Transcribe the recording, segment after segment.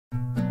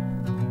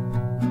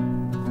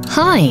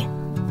Hi,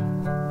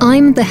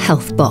 I'm the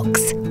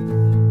Healthbox,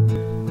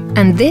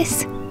 and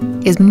this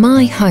is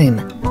my home.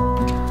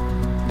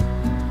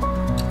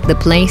 The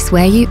place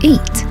where you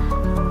eat,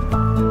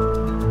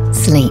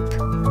 sleep,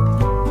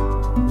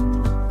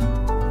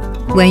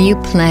 where you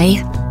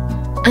play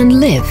and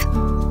live.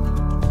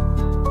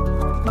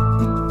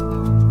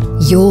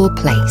 Your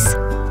place.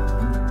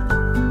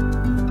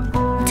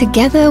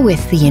 Together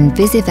with the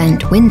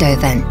Invisivent window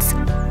vents,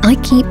 I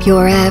keep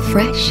your air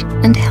fresh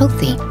and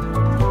healthy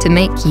to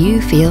make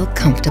you feel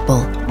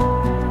comfortable.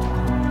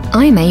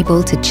 I'm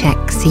able to check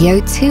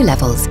CO2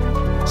 levels,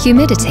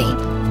 humidity,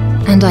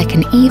 and I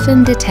can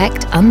even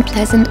detect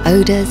unpleasant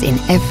odours in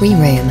every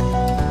room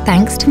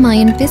thanks to my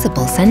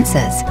invisible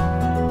sensors.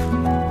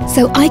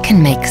 So I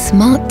can make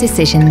smart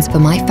decisions for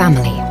my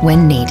family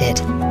when needed.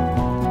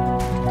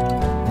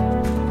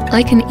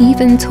 I can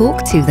even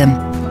talk to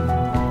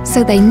them,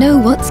 so they know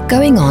what's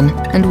going on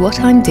and what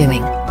I'm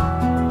doing.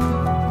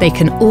 They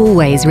can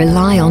always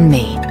rely on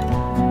me.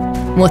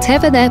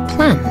 Whatever their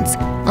plans,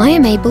 I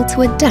am able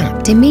to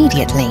adapt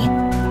immediately.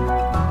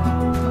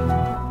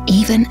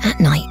 Even at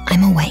night,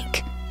 I'm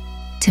awake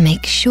to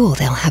make sure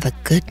they'll have a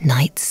good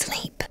night's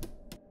sleep.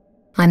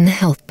 I'm the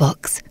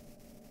Healthbox,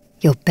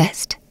 your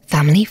best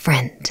family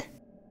friend.